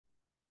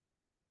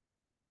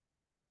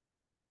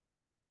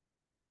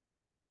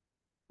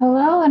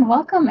Hello and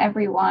welcome,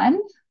 everyone.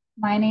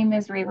 My name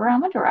is Reva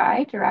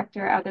Ramadurai,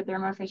 Director of the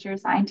Thermo Fisher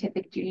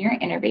Scientific Junior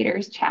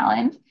Innovators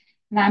Challenge,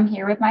 and I'm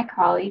here with my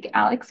colleague,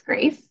 Alex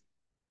Grace.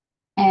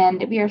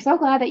 And we are so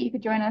glad that you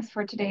could join us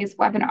for today's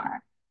webinar.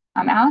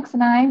 Alex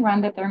and I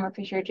run the Thermo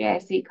Fisher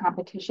JIC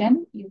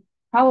competition. You've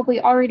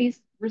probably already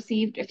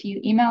received a few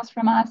emails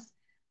from us,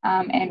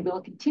 and we'll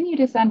continue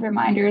to send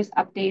reminders,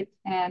 updates,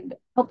 and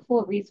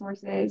helpful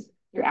resources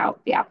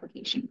throughout the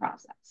application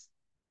process.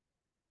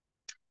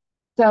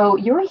 So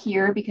you're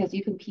here because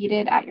you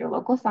competed at your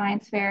local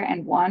science fair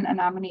and won a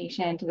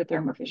nomination to the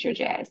Thermo Fisher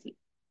JIC.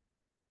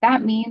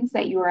 That means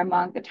that you are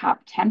among the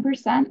top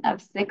 10%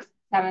 of sixth,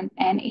 seventh,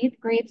 and eighth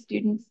grade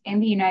students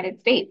in the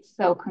United States.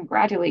 So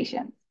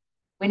congratulations.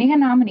 Winning a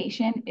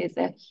nomination is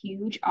a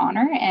huge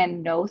honor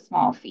and no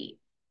small feat.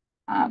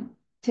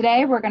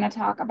 Today, we're going to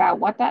talk about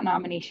what that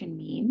nomination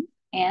means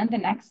and the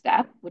next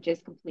step, which is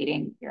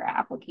completing your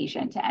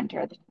application to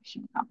enter the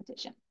national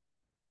competition.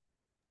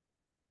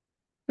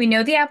 We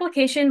know the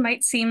application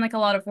might seem like a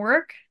lot of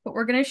work, but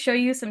we're going to show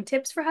you some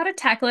tips for how to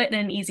tackle it in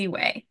an easy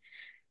way.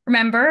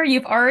 Remember,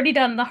 you've already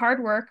done the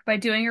hard work by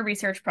doing your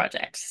research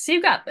project, so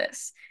you got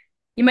this.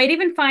 You might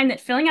even find that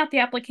filling out the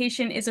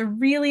application is a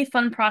really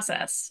fun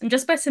process, and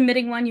just by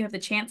submitting one, you have the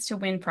chance to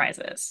win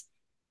prizes.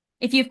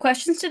 If you have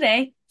questions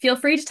today, feel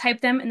free to type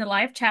them in the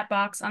live chat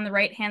box on the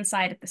right-hand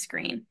side of the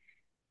screen.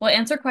 We'll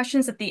answer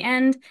questions at the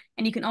end,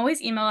 and you can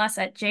always email us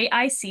at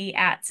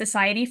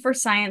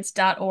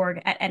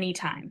jic@societyforscience.org at any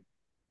time.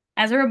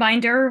 As a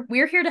reminder,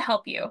 we're here to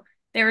help you.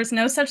 There is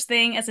no such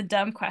thing as a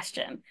dumb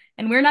question,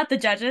 and we're not the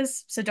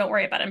judges, so don't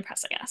worry about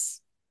impressing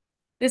us.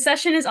 This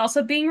session is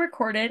also being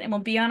recorded and will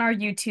be on our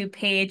YouTube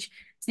page,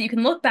 so you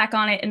can look back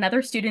on it and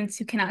other students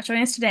who cannot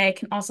join us today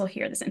can also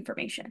hear this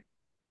information.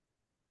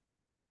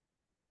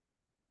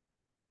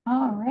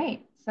 All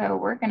right, so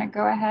we're going to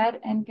go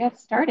ahead and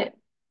get started.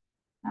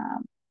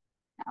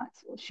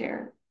 Alex will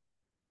share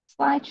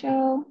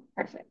slideshow.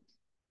 Perfect.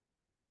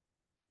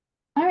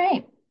 All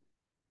right.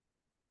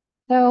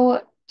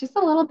 So just a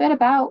little bit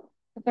about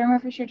the Thermo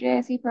Fisher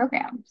JIC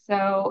program.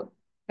 So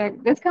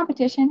this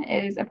competition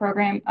is a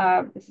program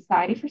of the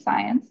Society for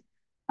Science,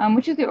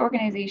 which is the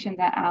organization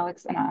that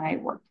Alex and I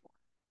work for.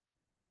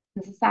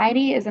 The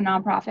Society is a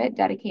nonprofit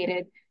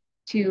dedicated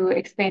to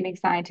expanding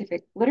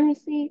scientific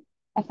literacy,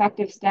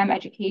 effective STEM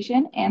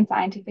education, and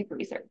scientific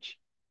research.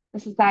 The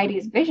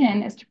Society's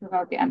vision is to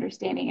promote the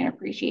understanding and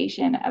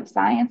appreciation of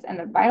science and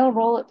the vital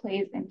role it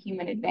plays in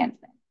human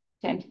advancement,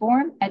 to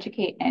inform,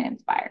 educate, and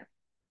inspire.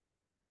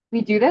 We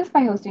do this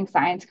by hosting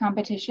science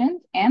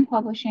competitions and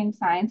publishing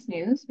Science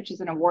News, which is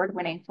an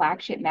award-winning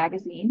flagship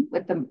magazine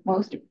with the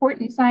most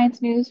important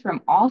science news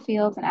from all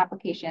fields and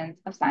applications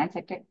of science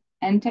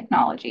and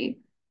technology.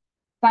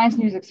 Science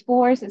News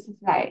Explores is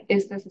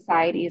the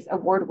Society's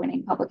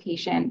award-winning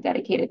publication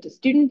dedicated to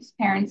students,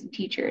 parents, and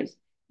teachers,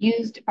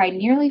 used by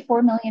nearly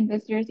 4 million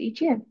visitors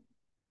each year.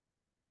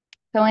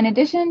 So in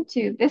addition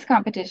to this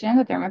competition,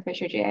 the Thermo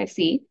Fisher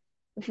JIC,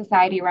 the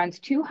Society runs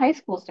two high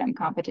school STEM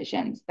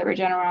competitions, the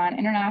Regeneron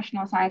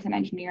International Science and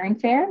Engineering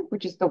Fair,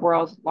 which is the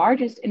world's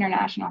largest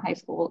international high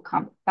school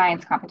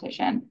science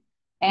competition,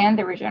 and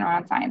the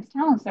Regeneron Science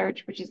Talent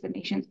Search, which is the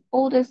nation's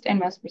oldest and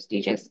most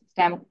prestigious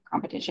STEM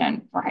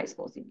competition for high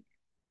school seniors.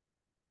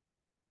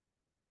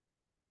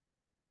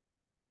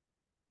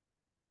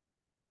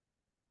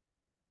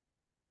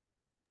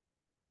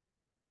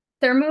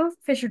 Thermo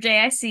Fisher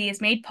JIC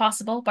is made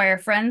possible by our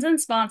friends and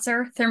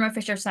sponsor, Thermo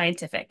Fisher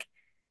Scientific.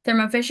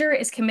 Thermo Fisher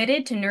is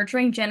committed to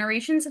nurturing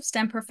generations of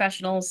STEM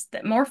professionals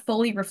that more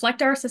fully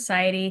reflect our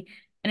society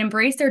and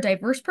embrace their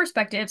diverse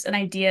perspectives and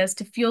ideas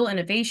to fuel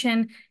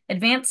innovation,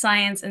 advance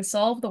science, and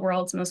solve the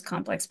world's most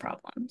complex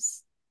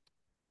problems.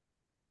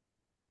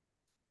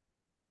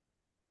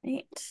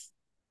 Right.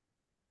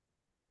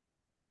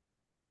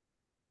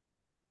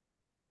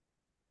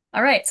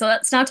 All right, so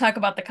let's now talk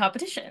about the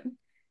competition.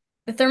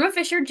 The Thermo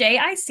Fisher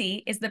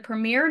JIC is the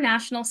premier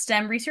national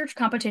STEM research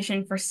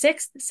competition for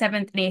 6th,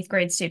 7th, and 8th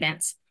grade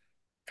students.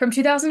 From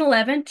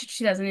 2011 to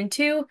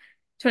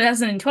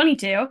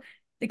 2022,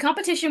 the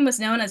competition was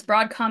known as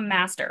Broadcom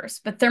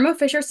Masters, but Thermo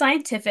Fisher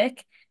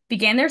Scientific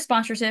began their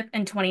sponsorship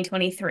in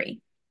 2023.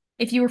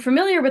 If you were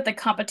familiar with the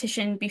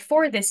competition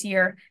before this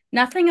year,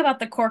 nothing about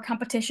the core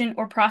competition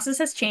or process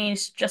has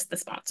changed, just the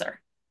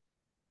sponsor.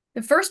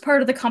 The first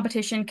part of the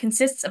competition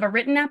consists of a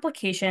written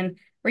application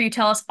where you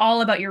tell us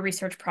all about your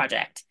research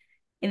project.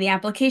 In the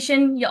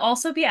application, you'll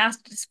also be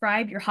asked to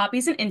describe your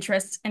hobbies and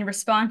interests and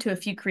respond to a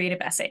few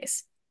creative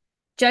essays.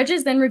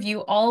 Judges then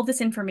review all of this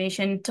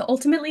information to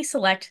ultimately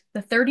select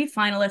the 30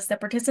 finalists that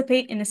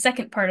participate in the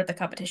second part of the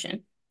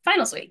competition,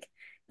 Finals Week.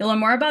 You'll learn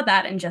more about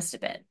that in just a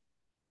bit.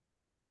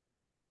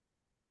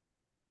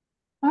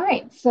 All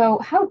right, so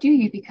how do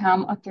you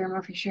become a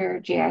Thermo Fisher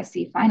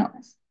JIC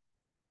finalist?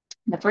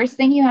 The first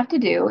thing you have to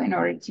do in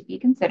order to be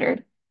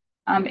considered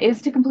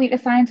is to complete a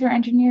science or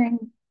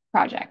engineering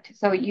project.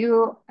 So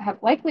you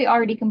have likely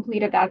already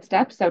completed that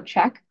step, so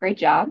check, great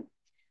job.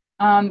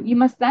 You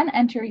must then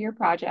enter your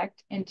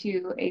project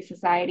into a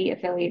society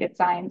affiliated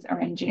science or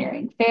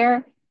engineering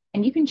fair.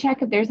 And you can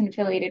check if there's an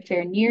affiliated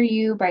fair near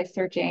you by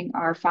searching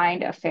our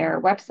Find a Fair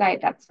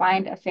website. That's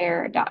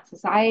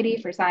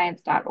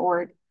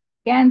findafair.societyforscience.org.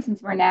 Again,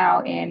 since we're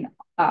now in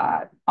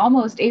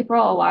almost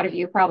April, a lot of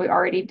you probably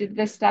already did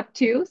this step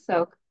too.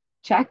 So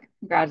check,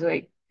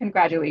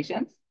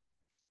 congratulations.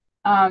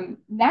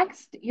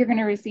 Next, you're going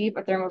to receive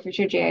a Thermo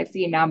Fisher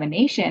JIC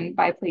nomination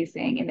by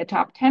placing in the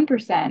top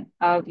 10%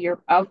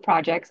 of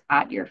projects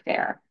at your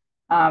fair,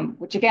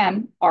 which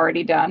again,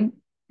 already done.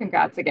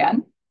 Congrats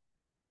again.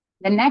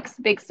 The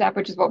next big step,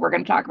 which is what we're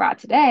going to talk about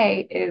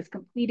today, is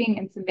completing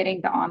and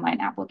submitting the online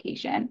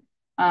application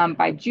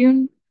by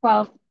June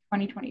 12th,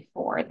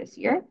 2024 this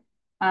year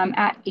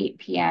at 8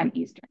 p.m.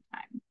 Eastern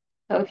Time.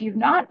 So if you've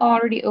not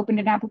already opened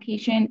an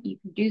application, you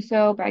can do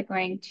so by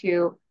going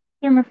to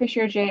Thermo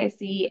Fisher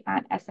JIC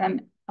at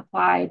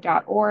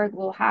smapply.org.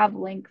 We'll have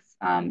links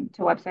to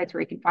websites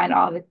where you can find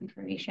all this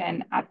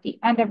information at the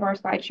end of our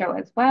slideshow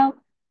as well.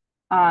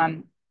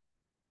 And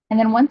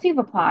then once you've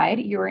applied,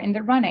 you're in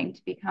the running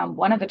to become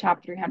one of the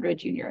top 300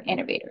 junior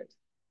innovators.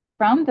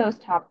 From those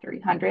top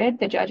 300,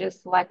 the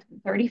judges select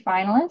 30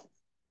 finalists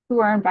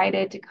who are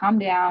invited to come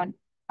down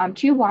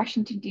to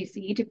Washington,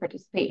 D.C. to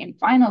participate in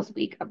finals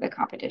week of the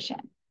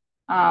competition.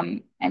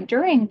 And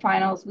during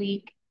finals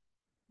week,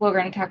 we're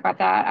going to talk about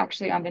that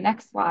actually on the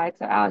next slide.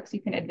 So Alex,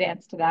 you can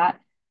advance to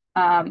that.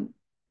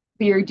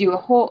 It's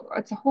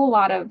a whole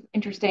lot of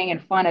interesting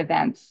and fun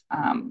events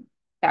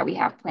that we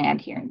have planned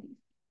here.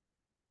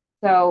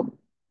 So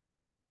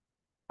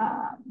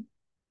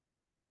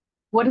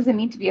what does it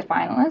mean to be a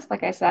finalist?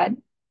 Like I said,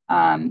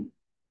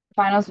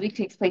 finals week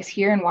takes place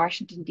here in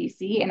Washington,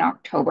 D.C. in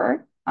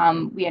October.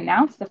 We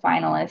announced the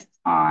finalists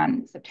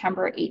on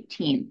September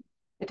 18th.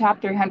 The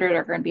top 300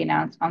 are going to be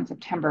announced on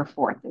September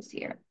 4th this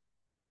year.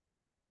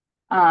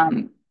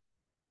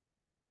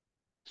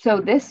 So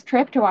this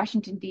trip to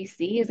Washington,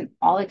 D.C. is an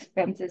all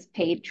expenses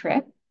paid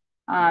trip.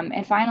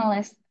 And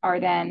finalists are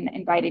then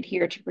invited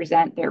here to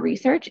present their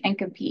research and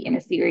compete in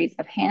a series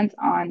of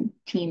hands-on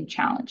team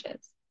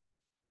challenges.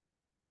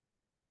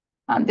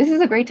 This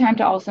is a great time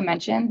to also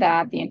mention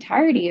that the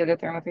entirety of the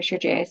Thermo Fisher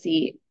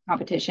JIC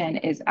competition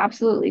is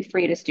absolutely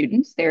free to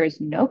students. There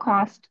is no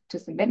cost to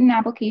submit an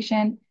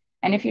application.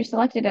 And if you're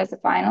selected as a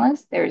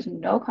finalist, there is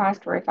no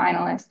cost for a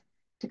finalist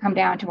to come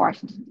down to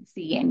Washington,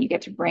 D.C., and you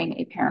get to bring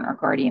a parent or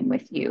guardian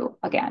with you,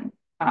 again,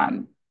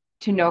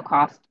 to no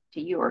cost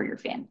to you or your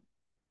family.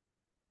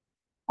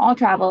 All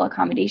travel,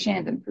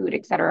 accommodations, and food,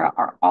 etc.,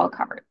 are all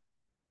covered.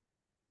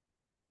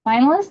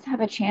 Finalists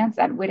have a chance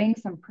at winning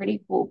some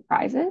pretty cool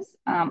prizes.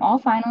 All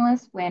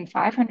finalists win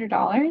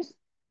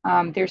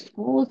 $500. Their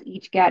schools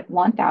each get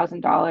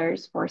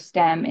 $1,000 for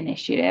STEM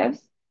initiatives.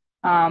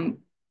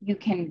 You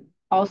can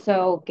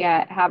also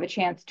have a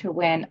chance to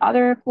win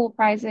other cool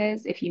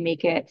prizes if you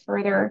make it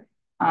further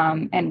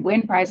and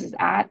win prizes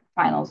at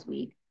finals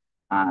week.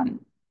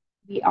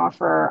 We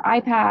offer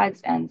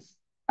iPads and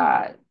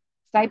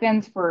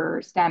stipends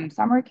for STEM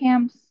summer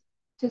camps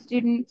to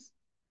students.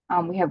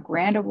 We have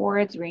grand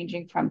awards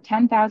ranging from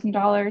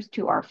 $10,000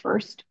 to our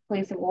first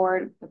place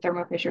award, the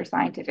Thermo Fisher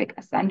Scientific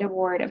Ascend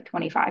Award of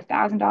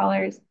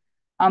 $25,000.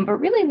 But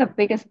really the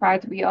biggest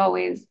prize we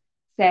always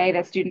say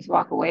that students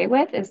walk away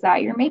with is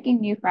that you're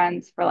making new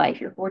friends for life.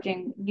 You're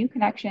forging new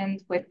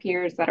connections with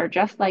peers that are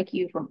just like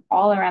you from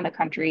all around the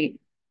country.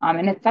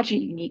 And it's such a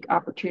unique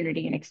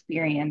opportunity and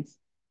experience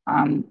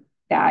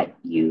that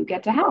you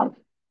get to have.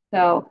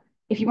 So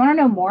if you want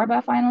to know more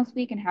about finals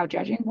week and how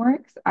judging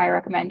works, I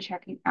recommend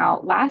checking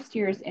out last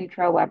year's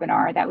intro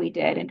webinar that we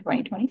did in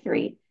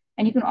 2023.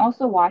 And you can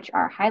also watch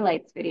our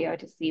highlights video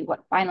to see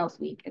what finals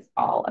week is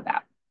all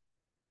about.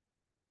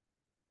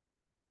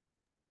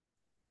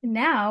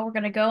 Now we're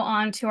going to go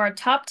on to our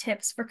top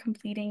tips for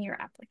completing your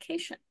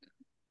application.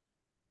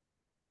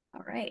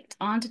 All right,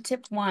 on to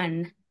tip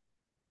 1.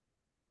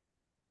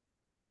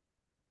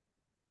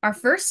 Our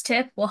first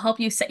tip will help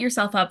you set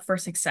yourself up for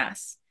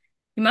success.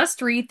 You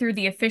must read through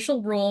the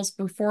official rules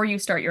before you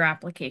start your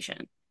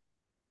application.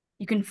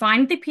 You can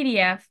find the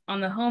PDF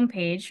on the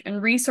homepage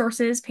and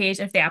resources page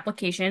of the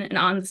application and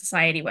on the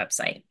Society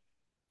website.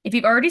 If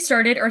you've already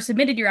started or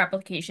submitted your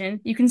application,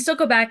 you can still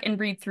go back and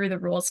read through the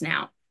rules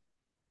now.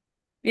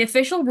 The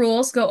official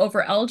rules go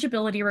over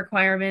eligibility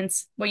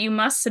requirements, what you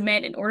must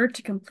submit in order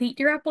to complete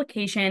your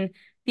application,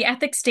 the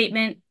ethics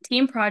statement,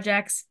 team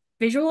projects,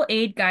 visual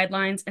aid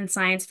guidelines, and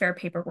science fair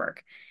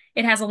paperwork.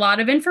 It has a lot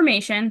of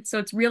information, so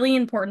it's really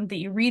important that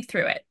you read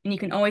through it, and you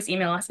can always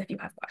email us if you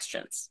have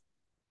questions.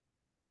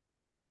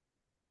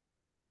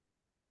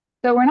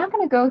 So we're not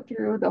going to go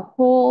through the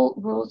whole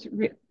rules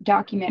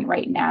document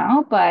right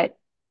now, but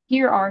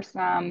here are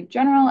some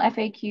general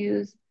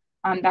FAQs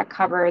that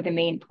cover the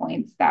main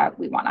points that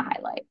we want to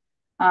highlight.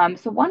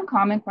 So one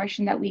common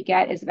question that we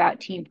get is about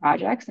team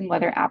projects and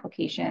whether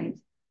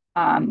applications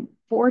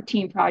for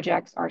team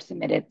projects are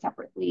submitted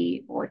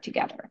separately or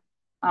together.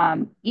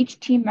 Each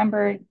team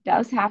member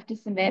does have to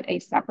submit a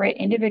separate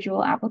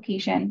individual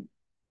application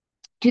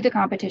to the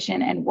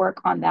competition and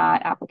work on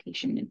that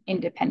application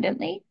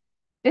independently.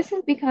 This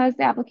is because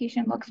the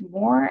application looks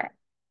more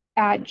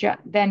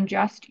than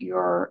just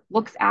your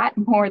looks at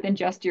more than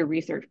just your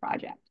research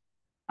project.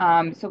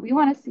 So we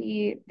want to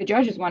see the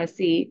judges want to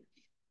see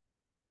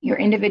your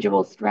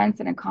individual strengths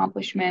and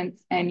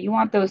accomplishments, and you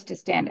want those to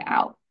stand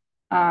out.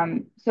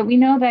 So we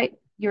know that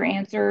your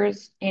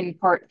answers in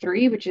part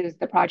three, which is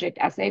the project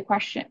essay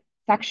question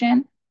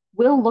section,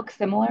 will look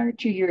similar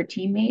to your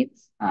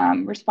teammates'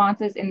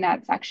 responses in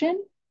that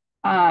section.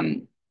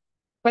 Um,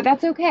 but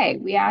that's okay.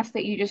 We ask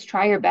that you just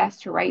try your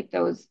best to write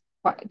those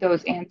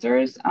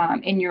answers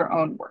in your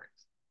own words.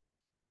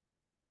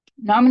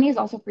 Nominees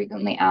also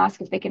frequently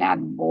ask if they can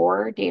add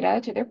more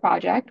data to their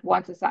project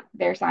once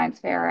their science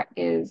fair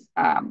is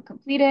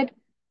completed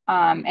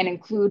and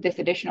include this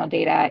additional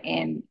data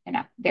in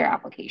their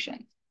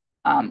applications.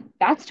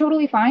 That's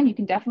totally fine. You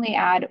can definitely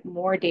add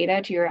more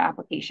data to your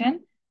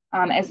application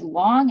as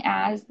long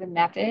as the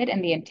method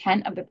and the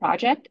intent of the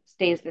project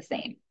stays the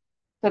same.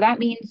 So that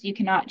means you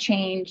cannot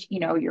change,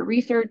 your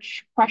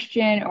research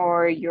question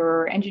or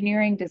your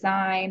engineering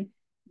design,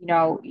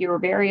 your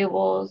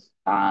variables,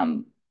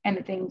 and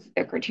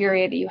the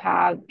criteria that you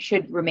have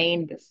should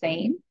remain the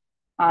same.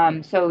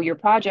 So your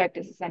project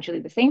is essentially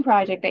the same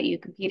project that you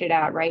competed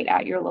at, right,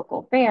 at your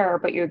local fair,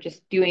 but you're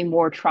just doing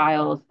more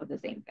trials of the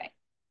same thing.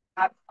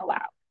 That's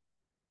allowed.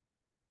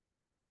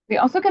 We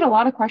also get a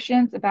lot of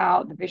questions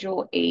about the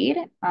visual aid.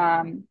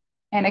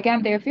 And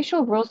again, the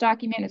official rules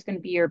document is going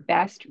to be your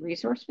best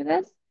resource for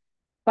this.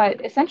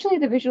 But essentially,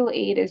 the visual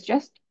aid is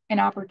just an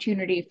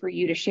opportunity for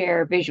you to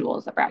share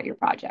visuals about your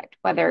project,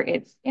 whether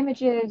it's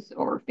images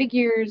or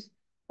figures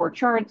or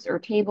charts or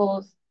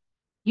tables.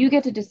 You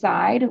get to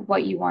decide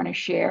what you want to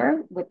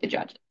share with the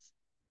judges.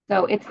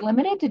 So it's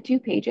limited to 2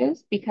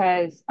 pages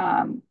because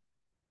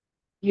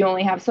you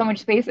only have so much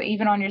space,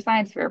 even on your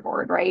science fair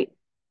board, right?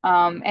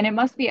 And it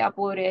must be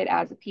uploaded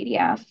as a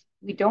PDF.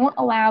 We don't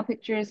allow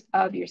pictures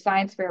of your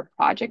science fair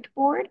project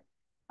board.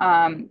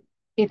 Um,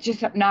 it's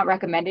just not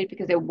recommended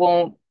because it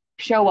won't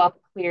show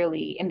up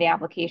clearly in the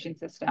application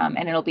system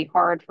and it'll be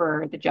hard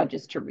for the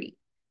judges to read.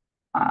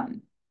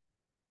 Um,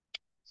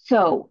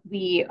 so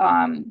we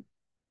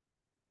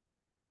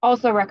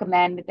also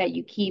recommend that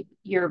you keep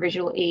your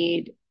visual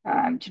aid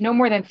to no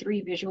more than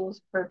 3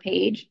 visuals per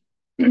page.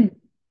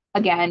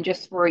 Again,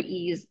 just for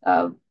ease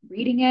of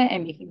reading it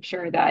and making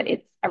sure that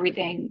it's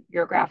everything,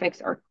 your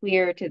graphics are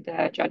clear to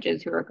the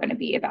judges who are going to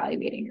be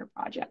evaluating your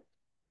project.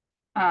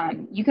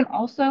 You can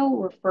also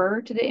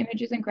refer to the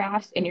images and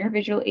graphs in your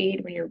visual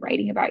aid when you're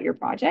writing about your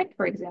project.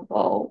 For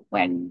example,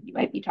 when you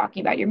might be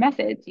talking about your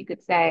methods, you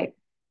could say,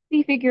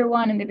 see figure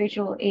 1 in the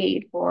visual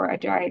aid for a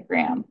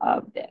diagram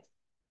of this,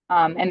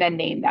 and then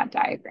name that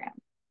diagram.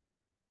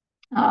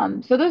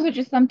 So those are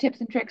just some tips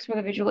and tricks for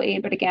the visual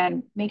aid. But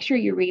again, make sure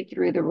you read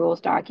through the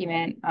rules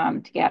document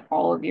to get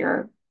all of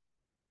your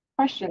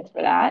questions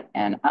for that.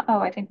 And uh-oh,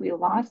 I think we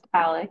lost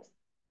Alex.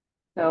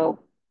 So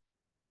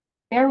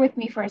bear with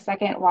me for a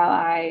second while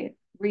I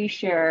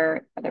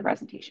reshare the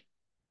presentation.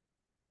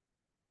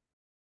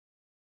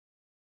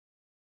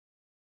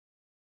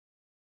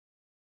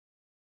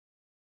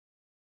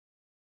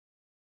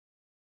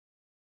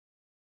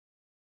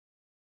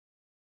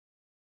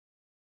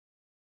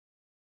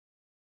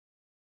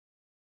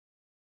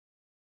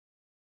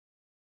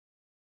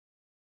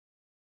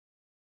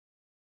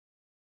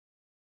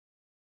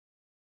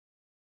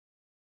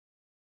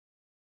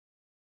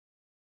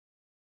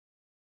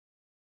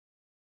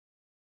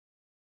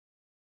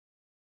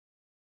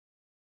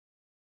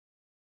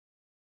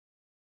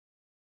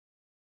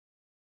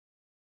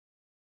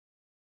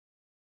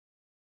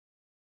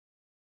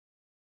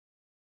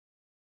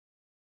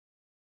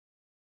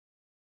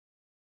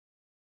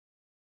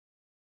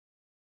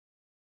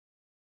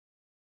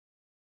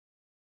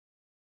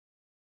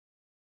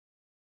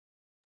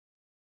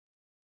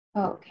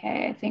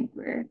 Okay, I think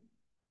we're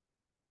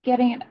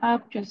getting it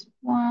up. Just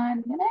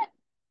 1 minute.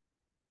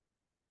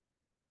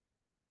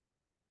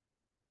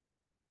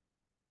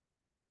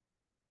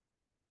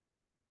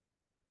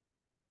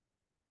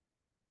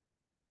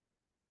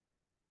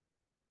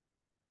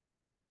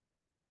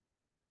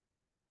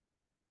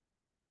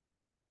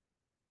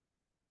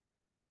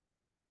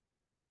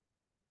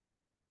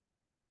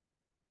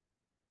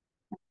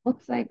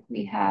 Looks like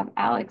we have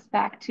Alex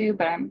back too,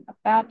 but I'm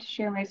about to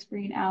share my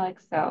screen,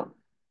 Alex, so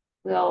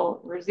we'll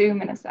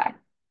resume in a sec.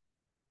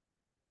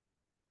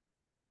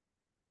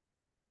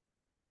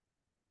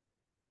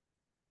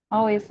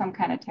 Always some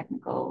kind of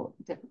technical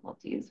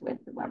difficulties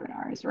with the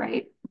webinars,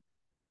 right?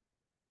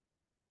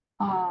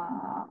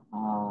 All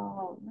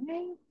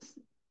right,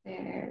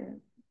 there,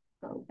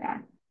 go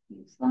back a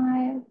few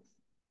slides.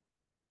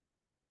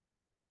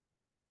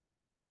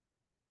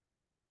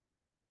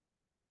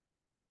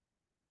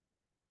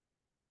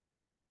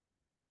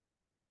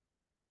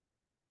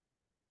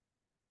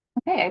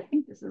 Okay, I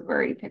think this is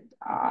where he picked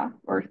off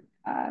or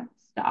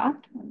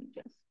stopped. Let me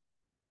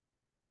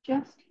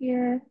just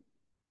here.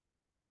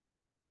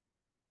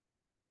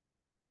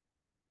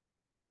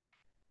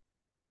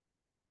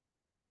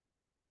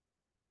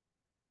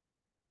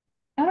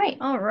 All right,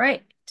 All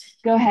right.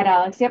 go ahead,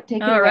 Alex. Yep,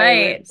 take it All away.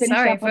 We're right. finished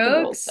Sorry, up with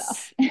the rule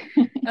stuff.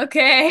 folks.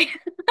 Okay.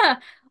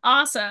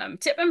 Awesome.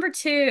 Tip number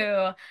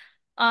two.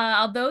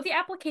 Although the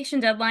application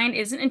deadline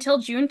isn't until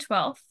June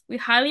 12th, we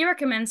highly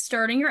recommend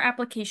starting your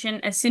application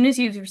as soon as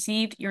you've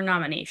received your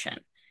nomination.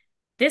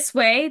 This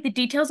way, the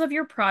details of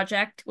your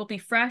project will be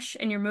fresh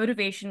and your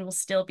motivation will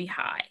still be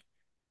high.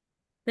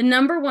 The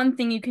number one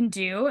thing you can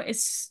do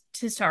is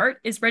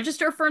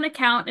register for an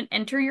account and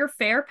enter your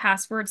fair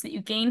password so that you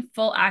gain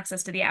full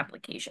access to the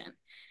application.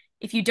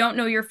 If you don't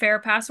know your fair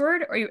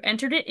password or you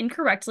entered it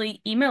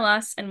incorrectly, email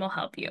us and we'll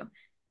help you.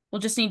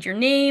 We'll just need your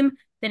name,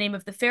 the name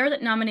of the fair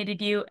that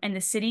nominated you, and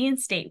the city and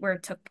state where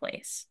it took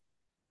place.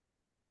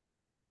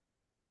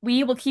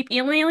 We will keep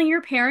emailing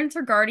your parents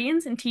or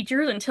guardians and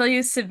teachers until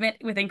you submit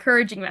with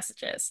encouraging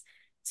messages.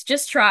 So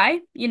just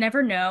try, you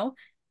never know.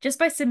 Just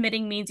by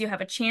submitting means you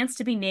have a chance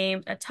to be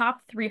named a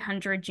top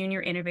 300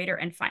 junior innovator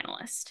and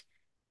finalist.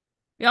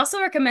 We also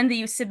recommend that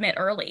you submit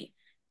early.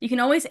 You can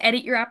always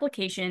edit your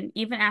application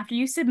even after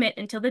you submit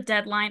until the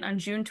deadline on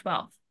June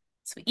 12th.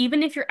 So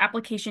even if your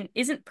application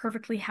isn't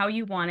perfectly how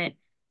you want it,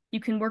 you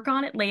can work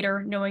on it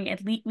later knowing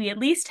we at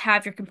least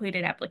have your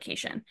completed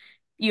application.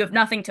 You have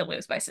nothing to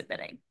lose by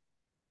submitting.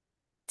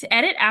 To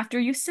edit after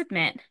you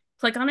submit,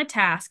 click on a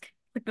task,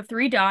 click the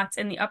three dots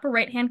in the upper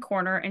right-hand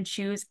corner and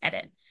choose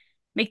Edit.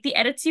 Make the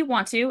edits you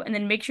want to, and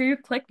then make sure your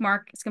click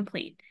mark is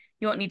complete.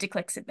 You won't need to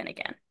click Submit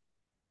again.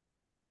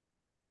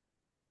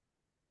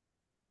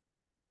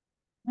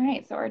 All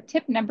right, so our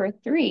tip number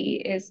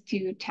three is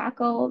to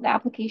tackle the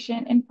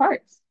application in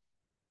parts.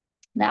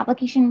 The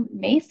application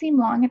may seem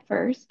long at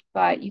first,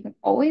 but you can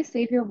always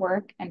save your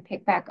work and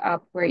pick back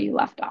up where you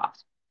left off.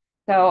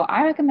 So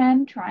I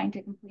recommend trying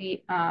to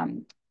complete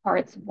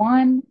parts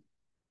one,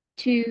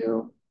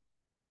 two.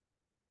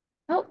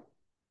 Oh,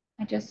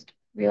 I just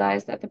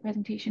realized that the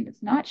presentation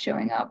is not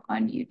showing up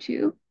on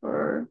YouTube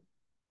for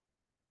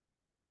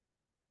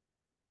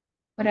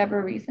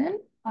whatever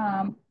reason.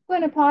 I'm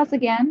going to pause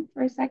again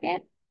for a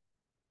second.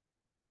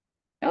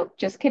 Nope,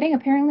 just kidding.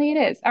 Apparently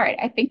it is. All right,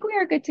 I think we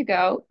are good to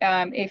go.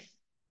 If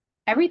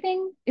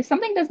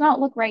something does not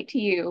look right to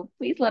you,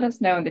 please let us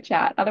know in the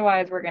chat.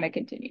 Otherwise, we're going to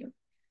continue.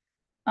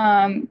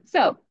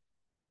 So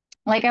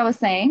like I was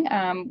saying,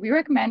 we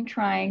recommend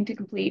trying to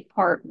complete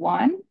part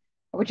one,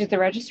 which is the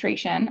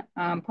registration,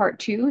 part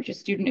two, which is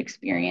student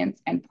experience,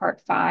 and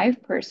part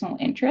five, personal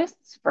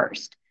interests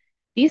first.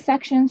 These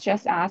sections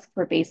just ask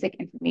for basic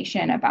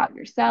information about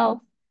yourself,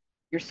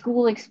 your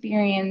school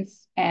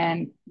experience,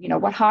 and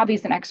what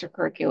hobbies and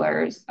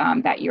extracurriculars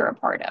that you're a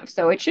part of.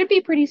 So it should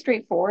be pretty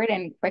straightforward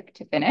and quick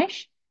to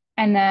finish.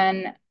 And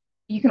then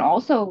you can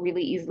also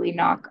really easily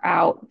knock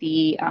out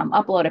the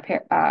upload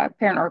a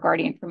parent or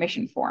guardian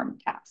permission form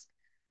task.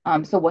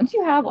 So once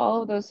you have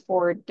all of those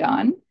four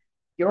done,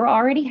 you're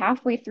already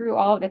halfway through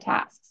all of the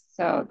tasks.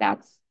 So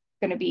that's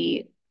going to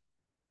be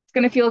it's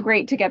going to feel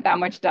great to get that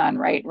much done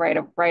right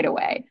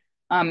away.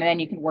 And then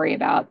you can worry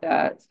about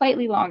the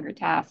slightly longer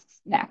tasks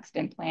next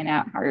and plan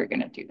out how you're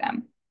going to do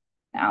them.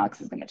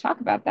 Alex is going to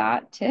talk about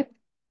that tip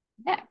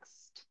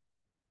next.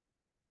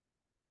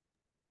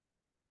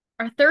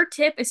 Our third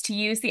tip is to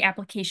use the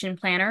application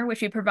planner,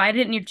 which we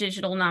provided in your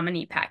digital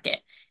nominee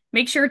packet.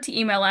 Make sure to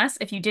email us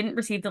if you didn't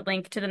receive the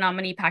link to the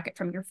nominee packet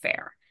from your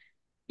fair.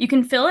 You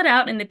can fill it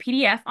out in the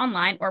PDF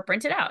online or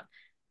print it out.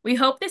 We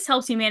hope this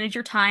helps you manage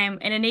your time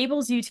and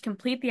enables you to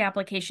complete the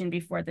application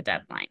before the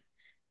deadline.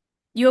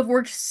 You have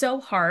worked so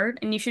hard,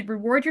 and you should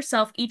reward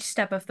yourself each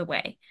step of the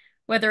way,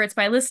 whether it's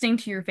by listening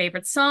to your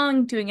favorite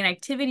song, doing an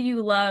activity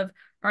you love,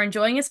 or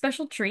enjoying a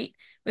special treat.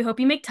 We hope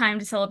you make time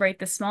to celebrate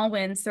the small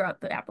wins throughout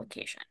the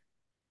application.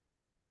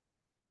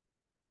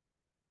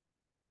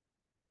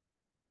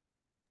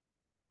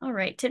 All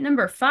right, tip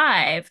number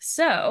five.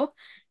 So,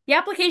 the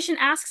application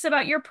asks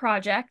about your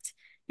project,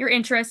 your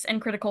interests,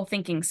 and critical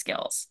thinking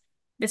skills.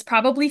 This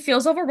probably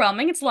feels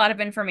overwhelming. It's a lot of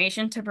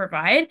information to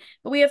provide,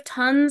 but we have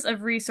tons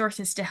of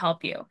resources to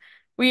help you.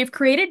 We have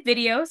created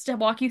videos to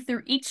walk you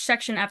through each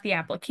section of the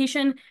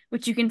application,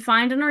 which you can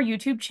find on our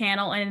YouTube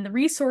channel and in the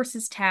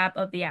resources tab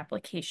of the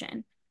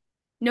application.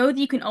 Know that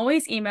you can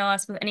always email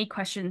us with any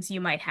questions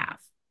you might have.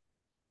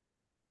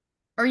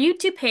 Our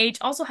YouTube page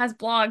also has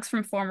blogs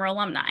from former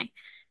alumni.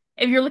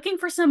 If you're looking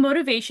for some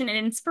motivation and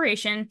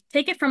inspiration,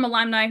 take it from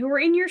alumni who were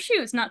in your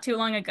shoes not too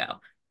long ago.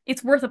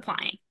 It's worth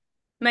applying.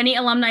 Many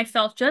alumni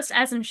felt just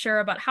as unsure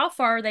about how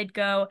far they'd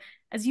go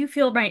as you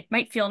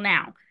might feel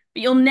now,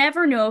 but you'll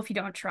never know if you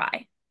don't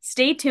try.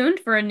 Stay tuned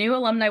for a new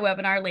alumni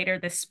webinar later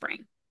this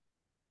spring.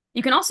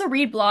 You can also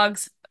read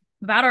blogs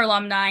about our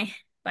alumni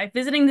by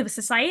visiting the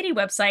Society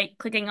website,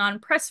 clicking on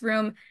Press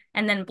Room,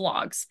 and then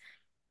Blogs.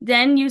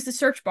 Then use the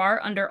search bar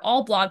under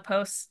All Blog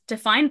Posts to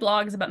find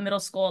blogs about middle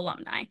school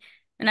alumni.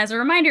 And as a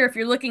reminder, if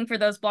you're looking for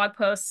those blog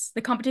posts,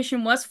 the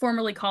competition was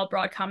formerly called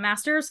Broadcom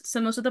Masters,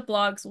 so most of the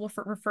blogs will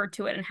refer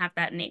to it and have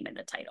that name in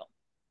the title.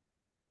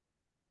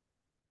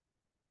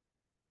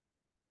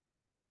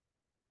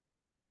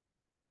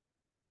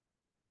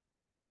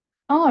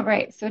 All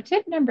right, so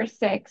tip number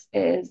six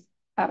is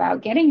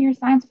about getting your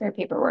science fair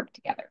paperwork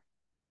together.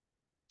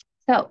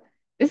 So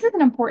this is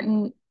an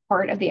important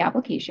part of the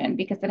application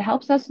because it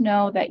helps us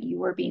know that you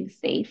were being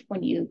safe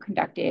when you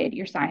conducted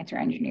your science or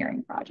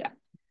engineering project.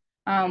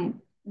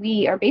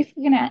 We are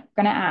basically gonna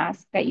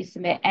ask that you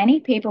submit any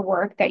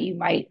paperwork that you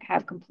might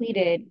have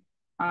completed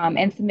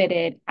and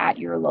submitted at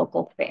your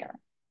local fair.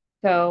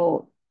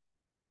 So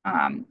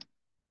um,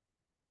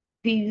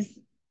 these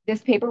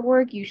this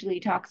paperwork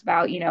usually talks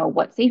about,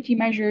 what safety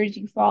measures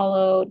you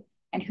followed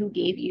and who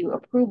gave you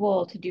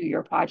approval to do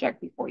your project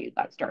before you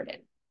got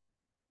started.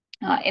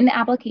 In the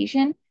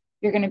application,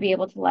 you're going to be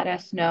able to let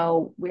us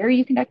know where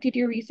you conducted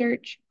your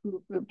research, who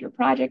approved your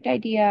project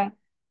idea,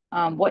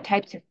 what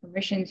types of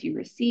permissions you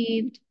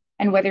received,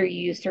 and whether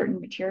you use certain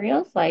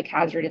materials like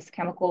hazardous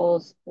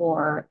chemicals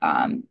or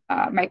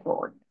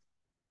microorganisms.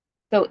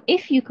 So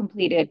if you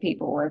completed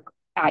paperwork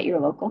at your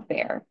local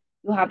fair,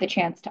 you'll have the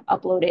chance to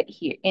upload it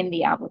here in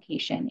the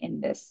application in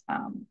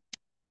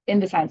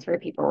the science fair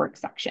paperwork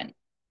section.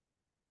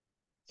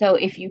 So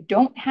if you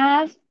don't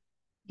have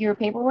your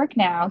paperwork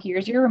now,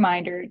 here's your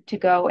reminder to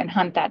go and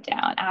hunt that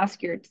down.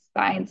 Ask your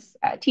science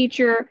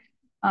teacher,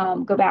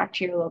 go back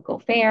to your local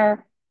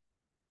fair.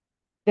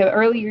 The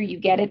earlier you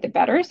get it, the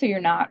better. So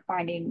you're not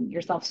finding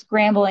yourself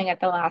scrambling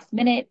at the last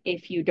minute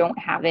if you don't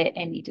have it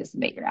and need to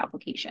submit your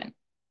application.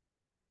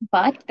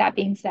 But that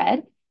being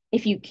said,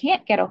 if you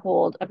can't get a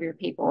hold of your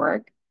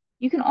paperwork,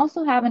 you can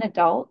also have an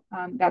adult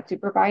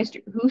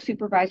who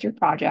supervised your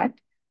project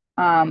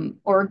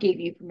or gave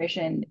you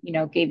permission,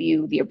 gave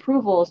you the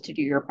approvals to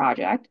do your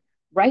project,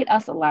 write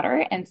us a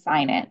letter and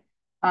sign it.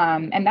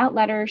 And that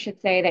letter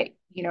should say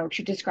that,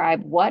 should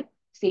describe what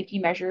safety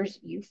measures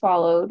you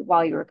followed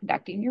while you were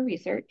conducting your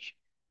research.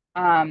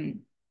 Um,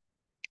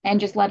 and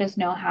just let us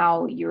know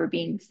how you were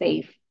being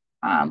safe,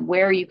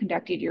 where you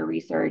conducted your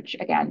research,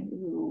 again,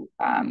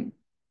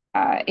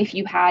 if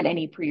you had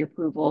any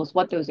pre-approvals,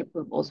 what those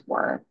approvals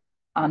were.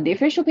 The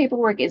official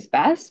paperwork is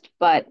best,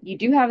 but you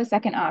do have a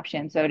second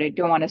option, so I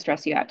don't want to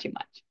stress you out too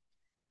much.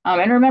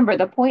 And remember,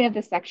 the point of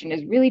this section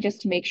is really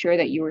just to make sure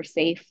that you were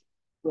safe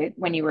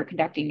when you were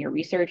conducting your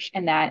research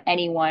and that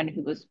anyone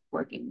who was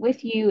working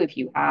with you, if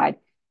you had,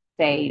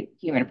 say,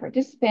 human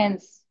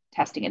participants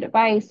testing a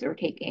device or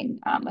taking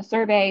a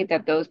survey,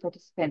 that those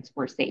participants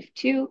were safe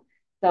too.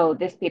 So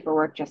this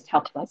paperwork just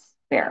helps us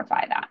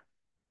verify that.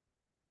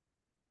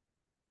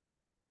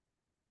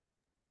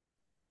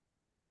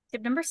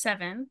 Tip number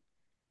 7.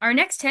 Our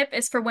next tip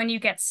is for when you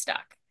get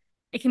stuck.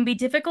 It can be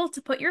difficult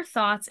to put your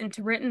thoughts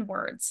into written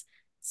words,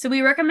 so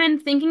we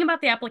recommend thinking about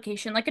the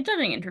application like a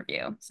judging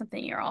interview,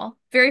 something you're all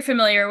very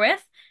familiar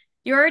with.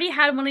 You already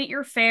had one at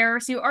your fair,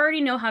 so you already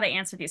know how to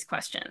answer these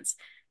questions.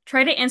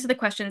 Try to answer the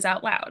questions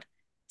out loud.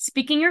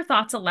 Speaking your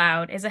thoughts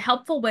aloud is a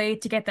helpful way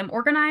to get them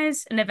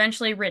organized and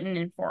eventually in a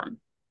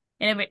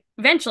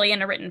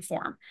written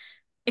form.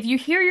 If you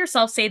hear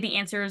yourself say the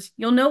answers,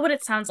 you'll know what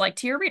it sounds like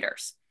to your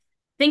readers.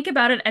 Think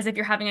about it as if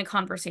you're having a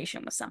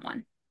conversation with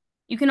someone.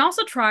 You can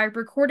also try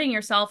recording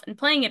yourself and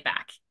playing it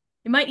back.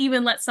 You might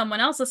even let someone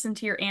else listen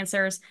to your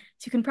answers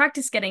so you can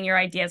practice getting your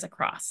ideas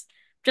across.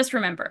 Just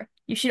remember,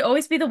 you should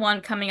always be the one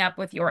coming up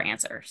with your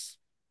answers.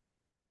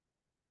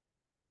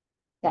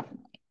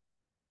 Definitely.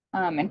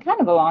 And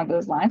kind of along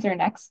those lines, our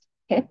next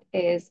tip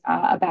is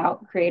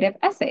about creative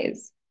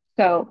essays.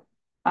 So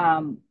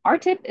our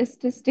tip is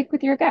to stick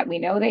with your gut. We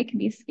know they can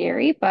be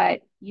scary,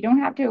 but you don't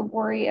have to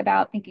worry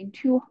about thinking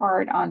too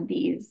hard on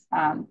this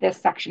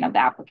section of the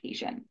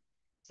application.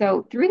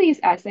 So through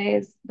these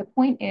essays, the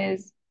point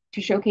is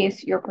to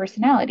showcase your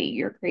personality,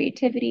 your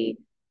creativity,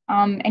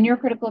 and your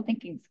critical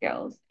thinking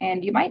skills.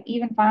 And you might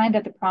even find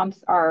that the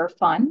prompts are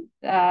fun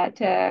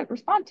to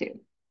respond to.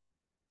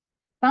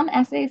 Some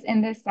essays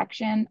in this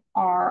section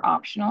are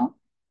optional.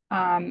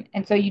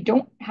 And so you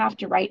don't have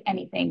to write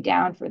anything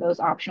down for those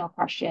optional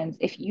questions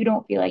if you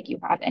don't feel like you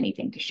have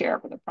anything to share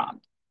for the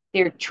prompt.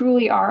 They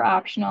truly are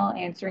optional.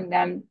 Answering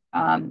them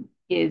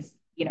is,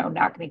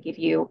 not going to give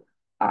you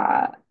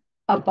a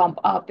bump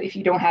up if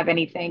you don't have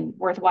anything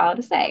worthwhile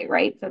to say,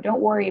 right? So don't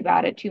worry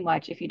about it too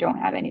much if you don't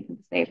have anything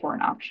to say for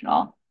an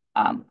optional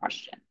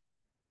question.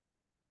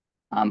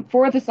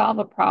 For the solve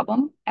a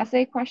problem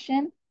essay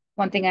question,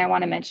 one thing I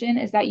want to mention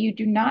is that you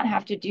do not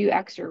have to do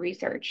extra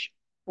research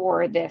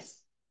for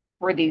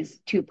these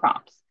two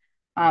prompts.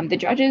 The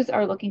judges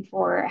are looking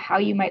for how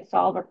you might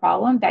solve a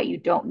problem that you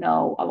don't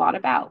know a lot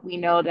about. We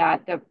know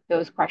that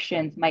those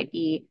questions might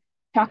be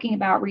talking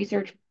about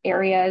research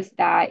areas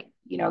that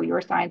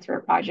your science fair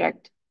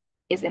project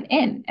isn't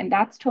in, and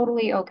that's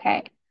totally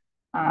okay.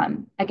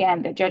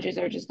 Again, the judges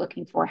are just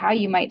looking for how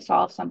you might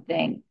solve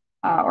something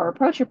or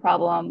approach a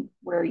problem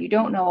where you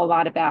don't know a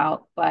lot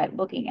about, but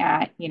looking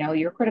at,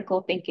 your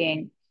critical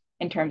thinking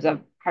in terms of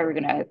how you're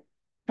going to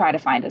try to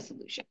find a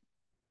solution.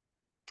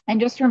 And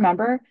just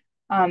remember,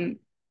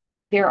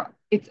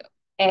 it's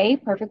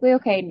perfectly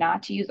okay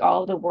not to use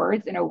all of the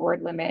words in the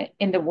word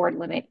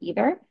limit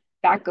either.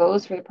 That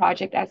goes for the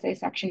project essay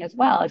section as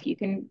well. If you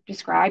can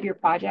describe your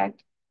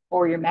project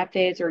or your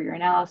methods or your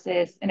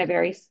analysis in a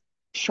very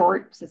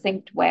short,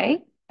 succinct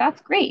way, that's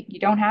great.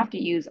 You don't have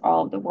to use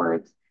all of the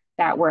words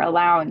that we're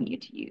allowing you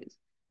to use.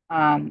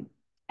 And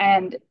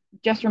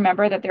just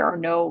remember that there are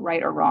no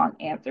right or wrong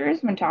answers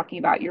when talking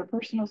about your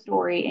personal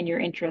story and your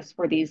interests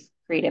for these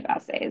creative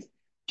essays.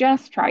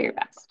 Just try your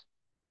best.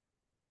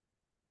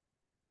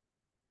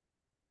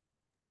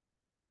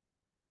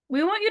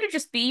 We want you to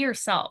just be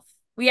yourself.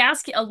 We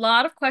ask a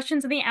lot of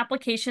questions in the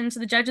application so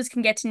the judges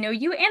can get to know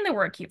you and the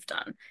work you've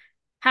done.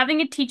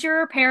 Having a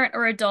teacher or parent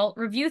or adult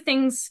review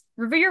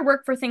your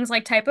work for things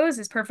like typos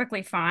is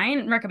perfectly fine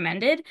and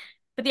recommended,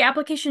 but the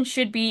application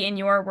should be in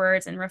your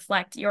words and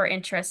reflect your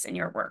interests in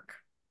your work.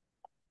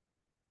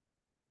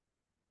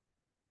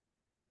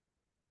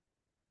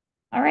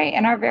 All right,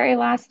 and our very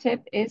last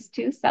tip is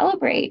to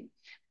celebrate.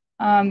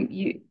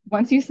 You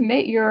once you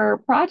submit your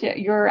project,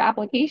 your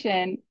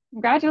application,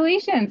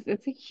 congratulations,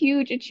 it's a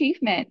huge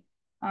achievement.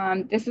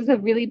 This is a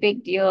really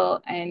big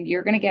deal, and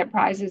you're going to get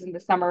prizes in the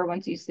summer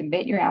once you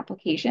submit your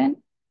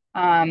application,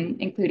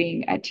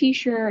 including a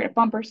t-shirt, a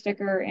bumper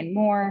sticker, and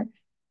more.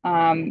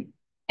 Um,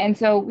 and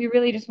so we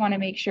really just want to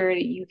make sure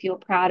that you feel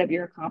proud of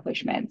your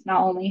accomplishments.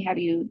 Not only have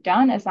you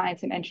done a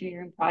science and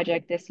engineering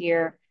project this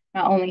year,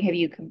 not only have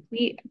you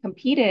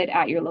competed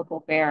at your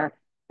local fair,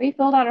 we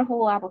filled out a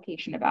whole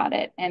application about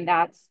it, and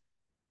that's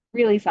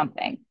really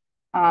something.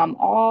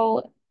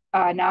 All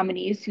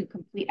nominees who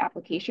complete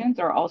applications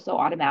are also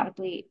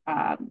automatically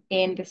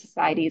in the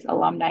Society's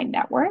alumni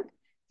network.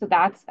 So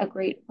that's a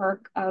great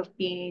perk of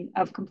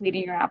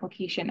completing your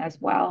application as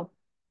well.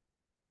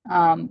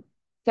 Um,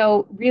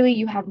 so really,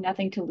 you have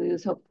nothing to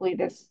lose. Hopefully,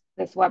 this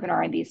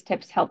webinar and these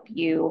tips help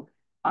you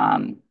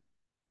um,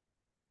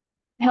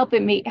 help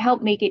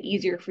make it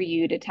easier for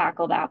you to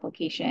tackle the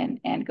application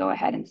and go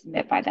ahead and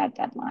submit by that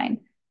deadline.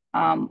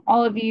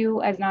 All of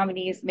you as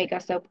nominees make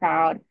us so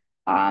proud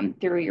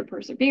through your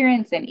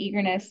perseverance and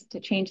eagerness to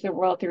change the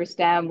world through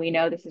STEM. We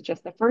know this is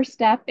just the first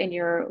step in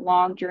your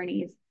long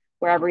journeys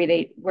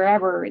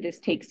wherever this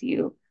takes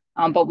you.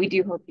 But we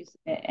do hope you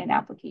submit an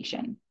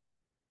application.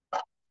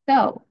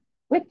 So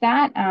with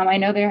that, I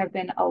know there have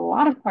been a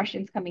lot of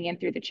questions coming in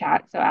through the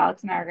chat. So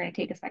Alex and I are going to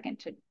take a second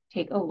to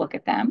take a look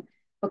at them.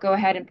 But go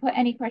ahead and put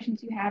any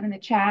questions you have in the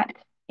chat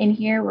in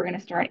here. We're going to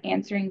start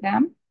answering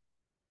them.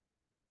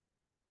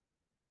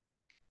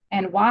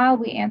 And while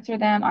we answer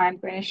them, I'm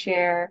going to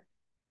share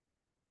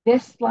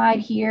this slide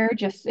here,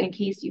 just in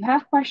case you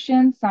have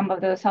questions. Some of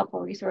those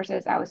helpful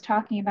resources I was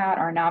talking about,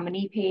 our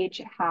nominee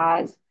page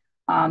has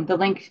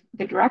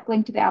the direct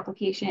link to the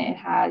application. It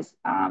has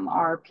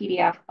our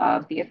PDF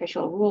of the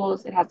official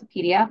rules. It has a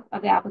PDF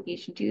of the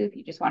application too, if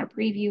you just want to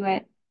preview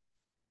it.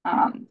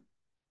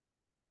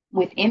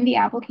 Within the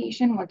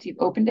application, once you've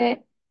opened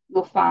it,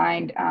 you'll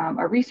find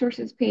a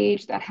resources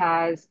page that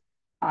has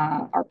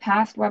our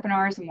past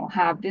webinars, and we'll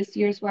have this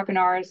year's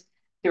webinars,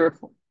 the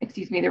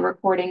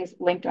recordings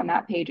linked on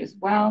that page as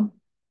well.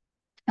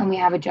 And we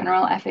have a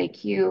general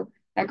FAQ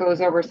that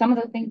goes over some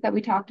of the things that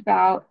we talked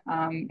about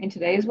in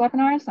today's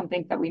webinar, some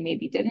things that we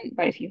maybe didn't,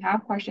 but if you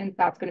have questions,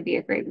 that's going to be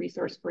a great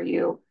resource for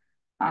you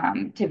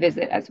to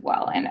visit as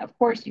well. And of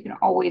course, you can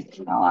always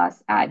email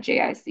us at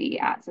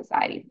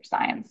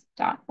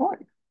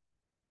jic@societyforscience.org.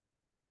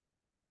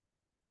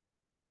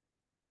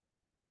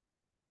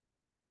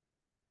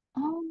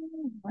 All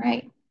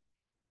right.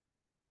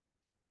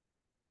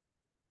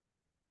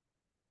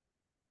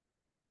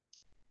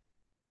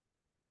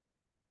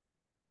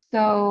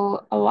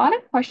 So a lot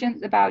of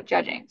questions about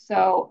judging.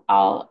 So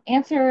I'll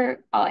answer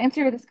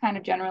this kind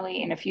of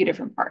generally in a few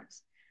different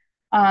parts.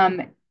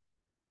 Um,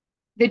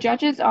 The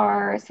judges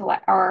are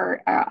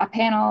a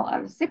panel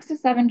of 6 to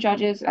 7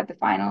 judges at the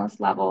finalist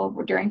level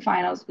during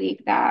finals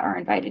week that are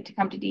invited to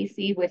come to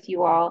DC with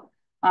you all.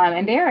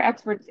 And they are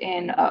experts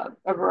in a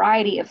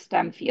variety of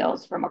STEM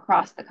fields from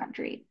across the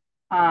country.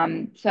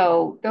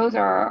 So those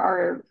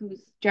are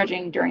who's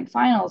judging during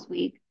finals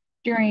week.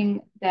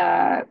 During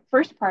the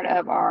first part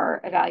of our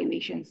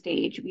evaluation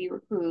stage, we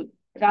recruit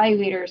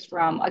evaluators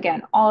from,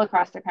 again, all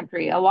across the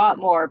country, a lot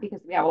more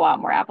because we have a lot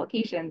more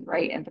applications,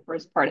 right, in the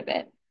first part of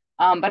it.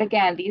 But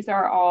again, these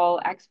are all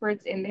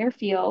experts in their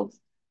fields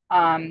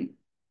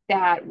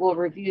that will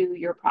review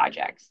your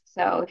projects.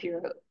 So if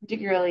you're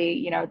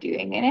particularly,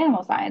 doing an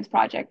animal science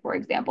project, for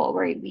example,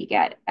 where we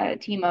get a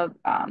team of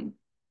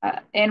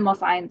animal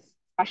science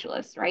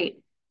specialists, right?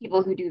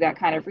 People who do that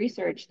kind of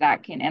research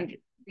that can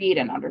read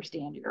and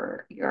understand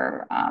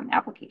your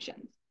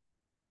applications.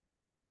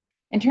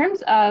 In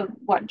terms of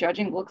what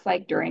judging looks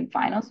like during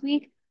finals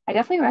week, I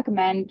definitely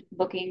recommend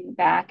looking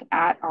back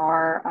at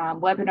our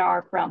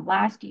webinar from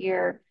last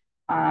year.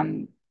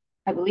 I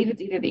believe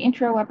it's either the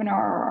intro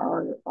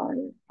webinar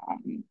or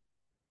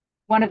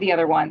one of the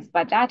other ones,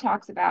 but that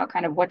talks about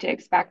kind of what to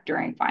expect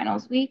during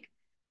finals week.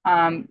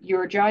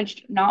 You're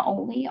judged not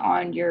only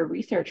on your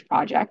research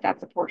project,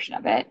 that's a portion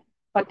of it,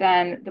 but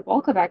then the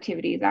bulk of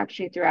activities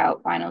actually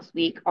throughout finals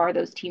week are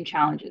those team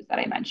challenges that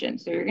I mentioned.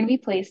 So you're going to be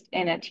placed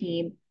in a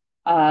team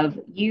of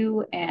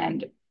you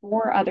and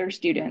 4 other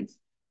students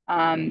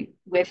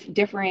with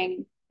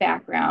differing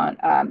background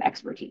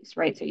expertise,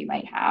 right? So you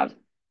might have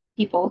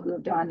people who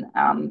have done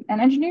an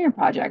engineering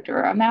project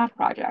or a math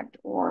project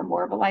or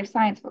more of a life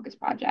science focused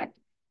project.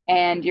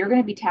 And you're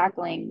going to be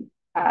tackling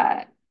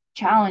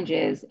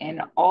challenges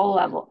in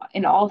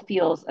all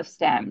fields of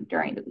STEM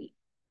during the week.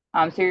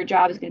 So your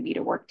job is going to be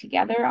to work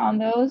together on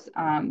those.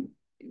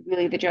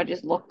 Really, the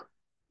judges look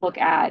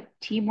at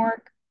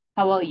teamwork,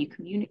 how well you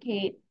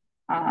communicate,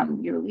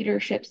 your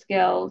leadership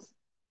skills,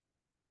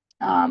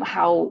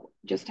 how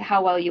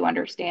well you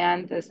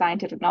understand the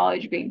scientific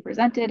knowledge being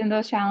presented in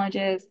those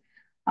challenges.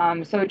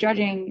 So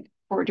judging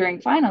for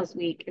during finals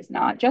week is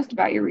not just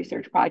about your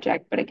research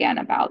project, but again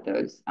about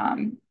those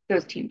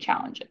team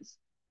challenges.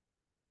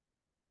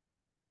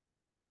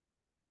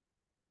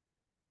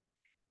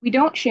 We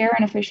don't share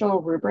an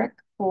official rubric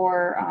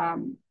for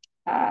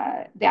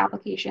the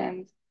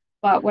applications,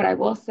 but what I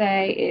will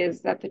say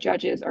is that the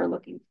judges are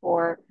looking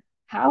for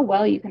how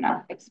well you can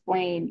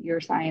explain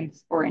your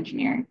science or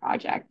engineering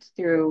project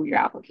through your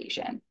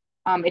application.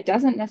 It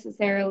doesn't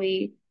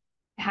necessarily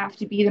have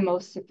to be the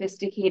most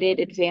sophisticated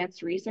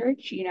advanced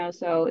research,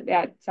 so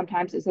that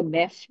sometimes is a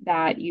myth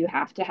that you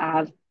have to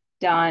have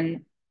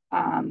done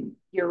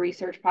your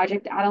research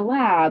project at a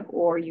lab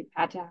or you've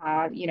had to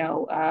have,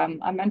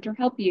 a mentor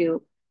help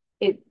you.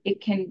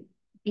 It can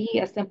be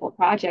a simple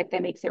project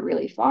that makes it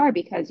really far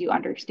because you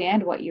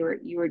understand what you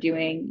were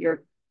doing.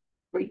 Your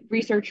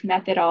research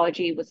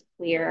methodology was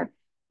clear,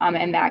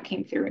 and that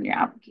came through in your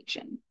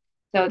application.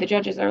 So the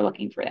judges are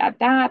looking for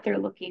that. They're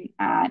looking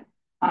at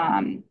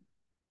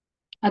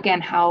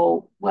again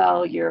how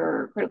well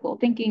your critical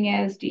thinking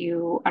is. Do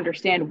you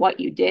understand what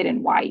you did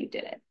and why you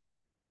did it?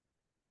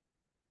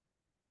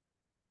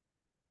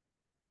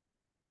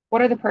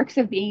 What are the perks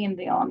of being in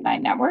the alumni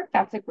network?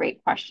 That's a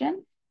great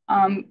question.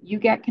 You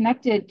get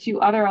connected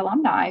to other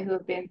alumni who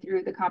have been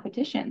through the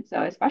competition.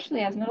 So,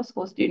 especially as middle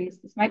school students,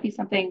 this might be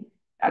something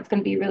that's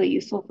going to be really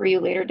useful for you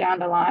later down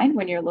the line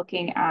when you're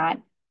looking at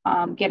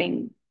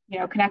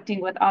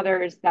connecting with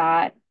others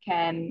that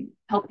can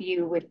help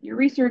you with your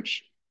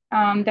research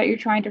that you're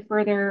trying to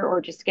further,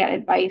 or just get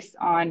advice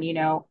on,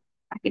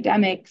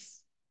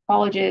 academics,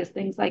 colleges,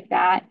 things like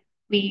that.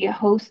 We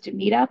host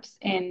meetups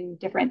in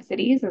different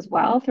cities as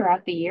well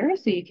throughout the year,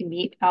 so you can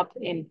meet up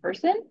in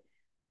person.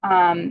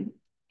 Um,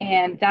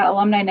 and that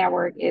alumni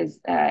network is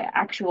an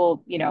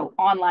actual,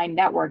 online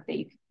network that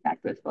you can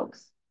connect with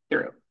folks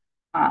through.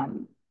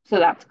 So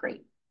that's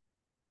great.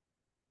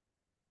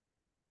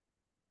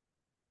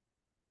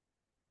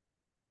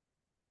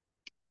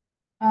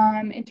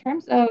 In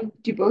terms of,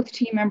 do both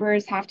team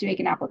members have to make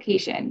an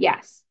application?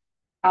 Yes.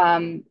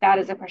 That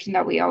is a question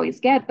that we always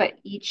get, but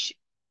each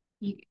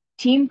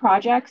team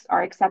projects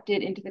are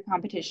accepted into the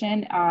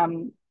competition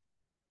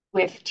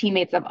with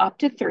teammates of up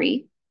to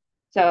three.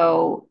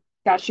 So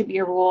that should be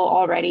a rule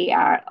already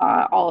at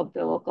all of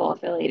the local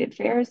affiliated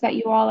fairs that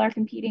you all are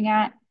competing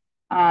at.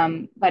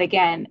 But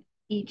again,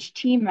 each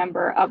team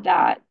member of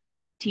that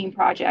team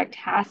project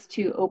has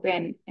to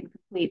open and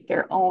complete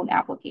their own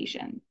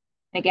application.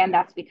 And again,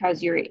 that's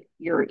because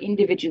you're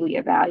individually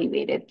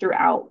evaluated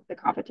throughout the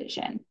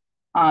competition,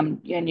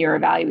 and you're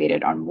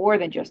evaluated on more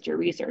than just your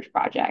research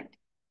project.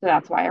 So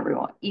that's why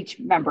each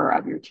member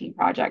of your team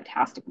project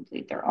has to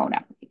complete their own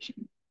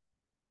application.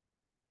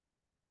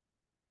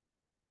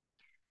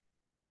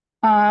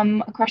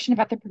 A question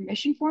about the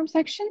permission form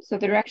section. So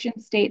the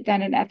directions state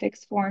that an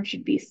ethics form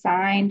should be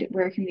signed.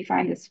 Where can we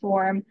find this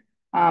form?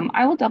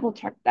 I will double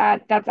check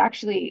that. That's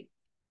actually,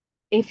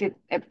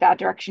 if that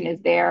direction is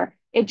there,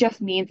 it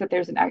just means that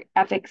there's an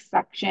ethics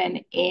section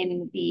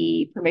in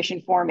the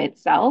permission form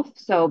itself.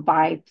 So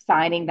by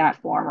signing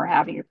that form or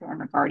having your parent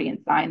or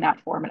guardian sign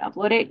that form and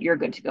upload it, you're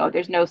good to go.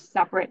 There's no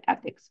separate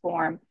ethics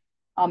form.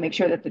 I'll make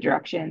sure that the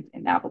directions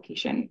in the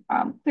application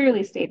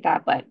clearly state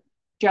that, but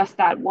just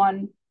that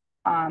one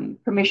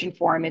permission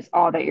form is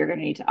all that you're going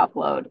to need to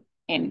upload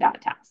in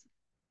that task.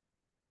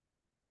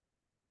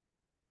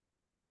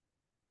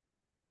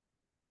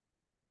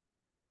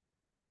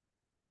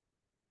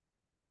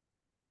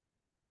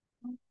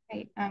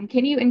 Right.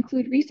 Can you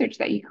include research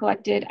that you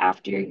collected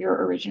after your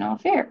original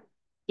affair?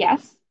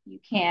 Yes, you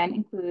can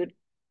include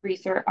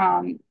research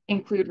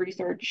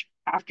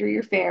after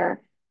your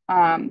fair.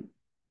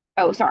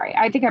 Oh, sorry,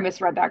 I think I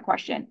misread that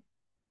question.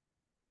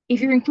 If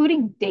you're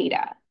including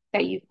data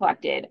that you've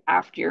collected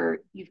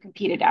after you've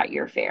competed at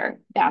your fair,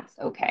 that's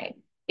okay.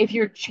 If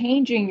you're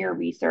changing your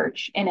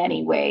research in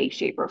any way,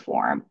 shape, or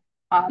form,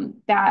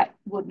 that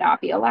would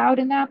not be allowed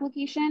in the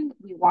application.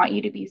 We want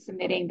you to be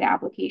submitting the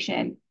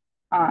application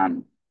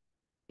um,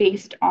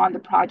 based on the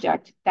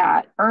project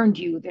that earned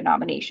you the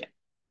nomination.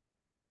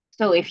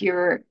 So if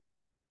you're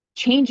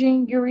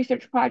changing your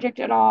research project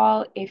at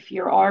all, if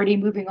you're already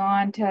moving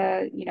on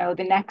to,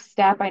 the next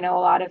step, I know a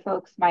lot of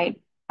folks might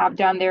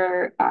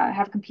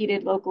have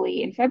competed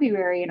locally in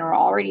February and are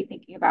already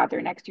thinking about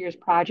their next year's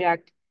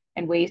project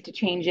and ways to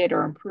change it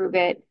or improve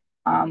it.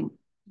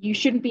 You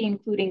shouldn't be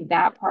including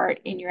that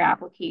part in your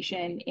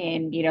application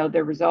in,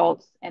 the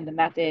results and the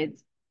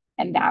methods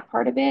and that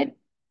part of it.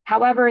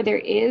 However, there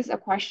is a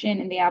question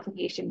in the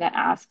application that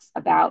asks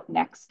about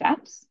next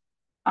steps,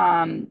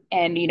 and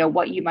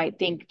what you might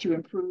think to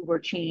improve or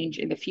change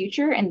in the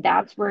future, and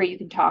that's where you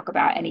can talk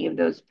about any of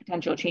those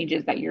potential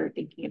changes that you're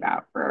thinking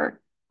about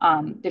for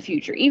the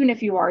future. Even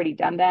if you've already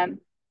done them,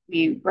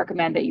 we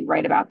recommend that you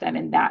write about them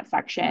in that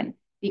section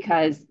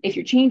because if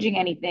you're changing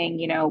anything,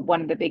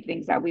 one of the big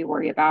things that we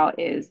worry about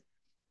is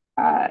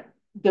uh,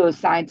 that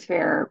science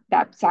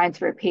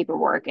fair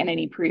paperwork and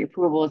any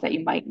pre-approvals that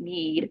you might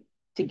need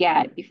to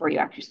get before you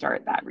actually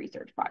start that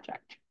research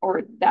project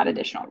or that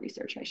additional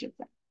research, I should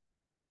say.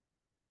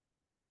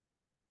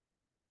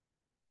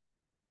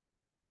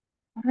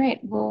 All right,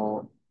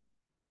 we'll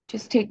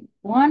just take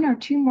one or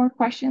two more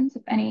questions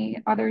if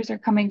any others are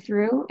coming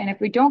through. And if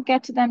we don't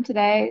get to them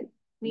today,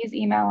 please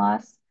email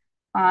us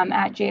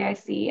at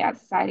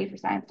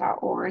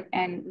jic@societyforscience.org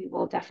and we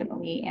will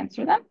definitely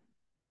answer them.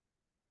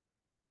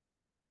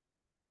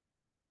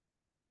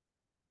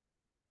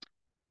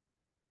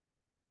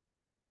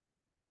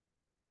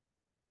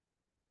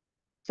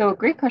 So a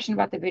great question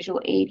about the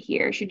visual aid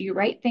here. Should you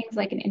write things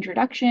like an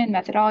introduction,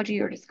 methodology,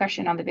 or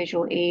discussion on the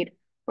visual aid,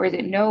 or is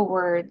it no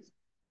words,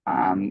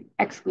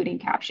 excluding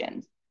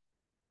captions?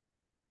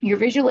 Your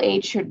visual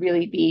aid should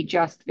really be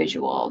just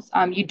visuals.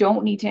 You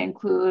don't need to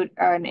include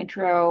an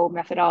intro,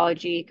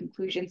 methodology,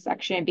 conclusion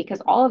section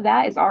because all of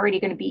that is already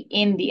going to be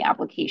in the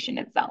application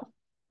itself.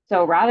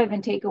 So rather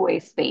than take away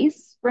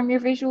space from your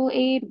visual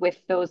aid with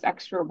those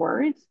extra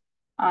words,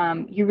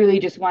 you really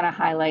just want to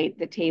highlight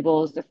the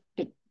tables,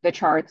 the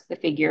charts, the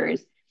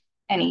figures,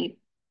 any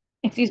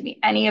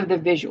any of the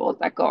visuals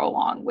that go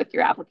along with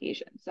your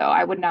application. So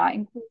I would not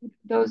include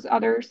those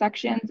other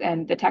sections,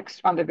 and the text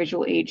on the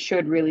visual aid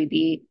should really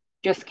be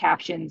just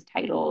captions,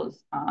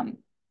 titles,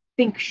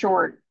 think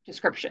short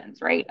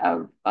descriptions, right,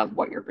 of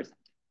what you're presenting.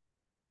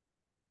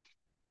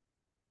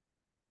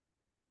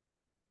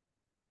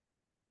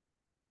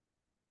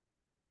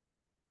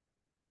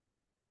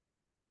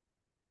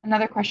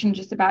 Another question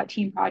just about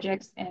team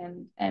projects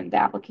and the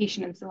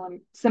application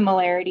and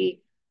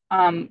similarity.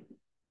 Um,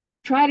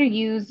 Try to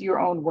use your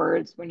own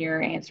words when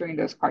you're answering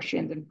those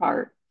questions in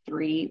part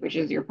three, which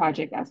is your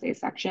project essay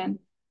section.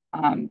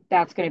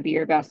 That's going to be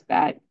your best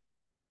bet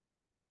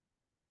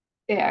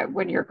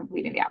when you're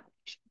completing the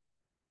application.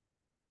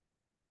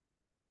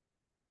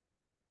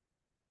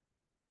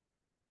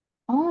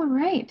 All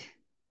right.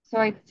 So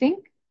I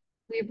think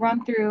we've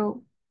run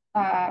through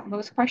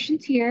most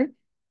questions here.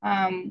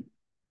 Um,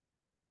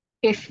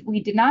 if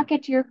we did not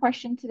get to your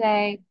question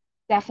today,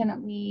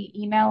 definitely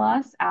email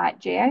us at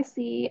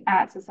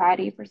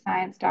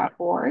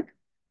jic@societyforscience.org,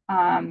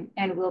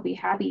 and we'll be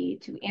happy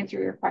to answer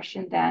your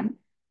question then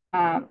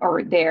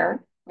or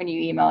there when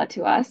you email it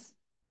to us.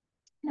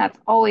 That's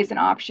always an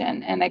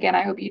option. And again,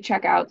 I hope you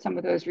check out some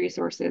of those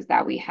resources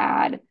that we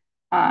had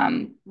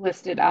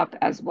listed up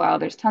as well.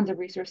 There's tons of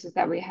resources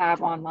that we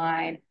have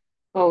online,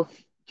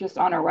 both just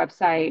on our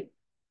website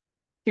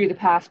through the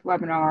past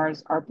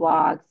webinars, our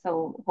blog.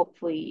 So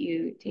hopefully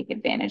you take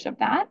advantage of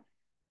that.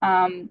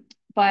 Um,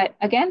 but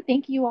again,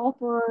 thank you all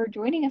for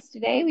joining us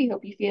today. We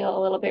hope you feel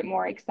a little bit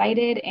more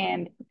excited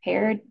and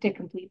prepared to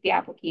complete the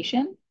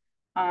application.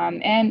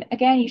 And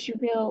again, you should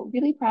feel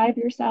really proud of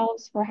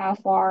yourselves for how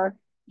far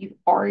you've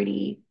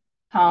already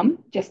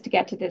come just to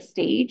get to this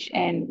stage.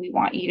 And we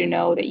want you to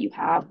know that you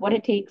have what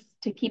it takes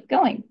to keep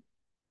going.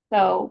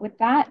 So with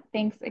that,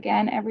 thanks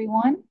again,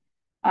 everyone.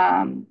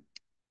 Um,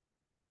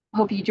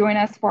 Hope you join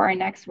us for our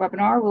next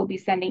webinar. We'll be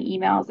sending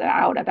emails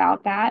out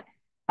about that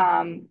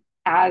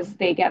as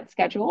they get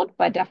scheduled,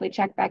 but definitely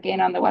check back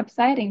in on the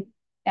website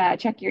and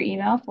check your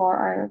email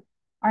for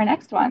our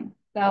next one.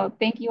 So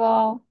thank you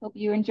all. Hope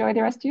you enjoy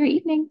the rest of your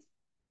evening.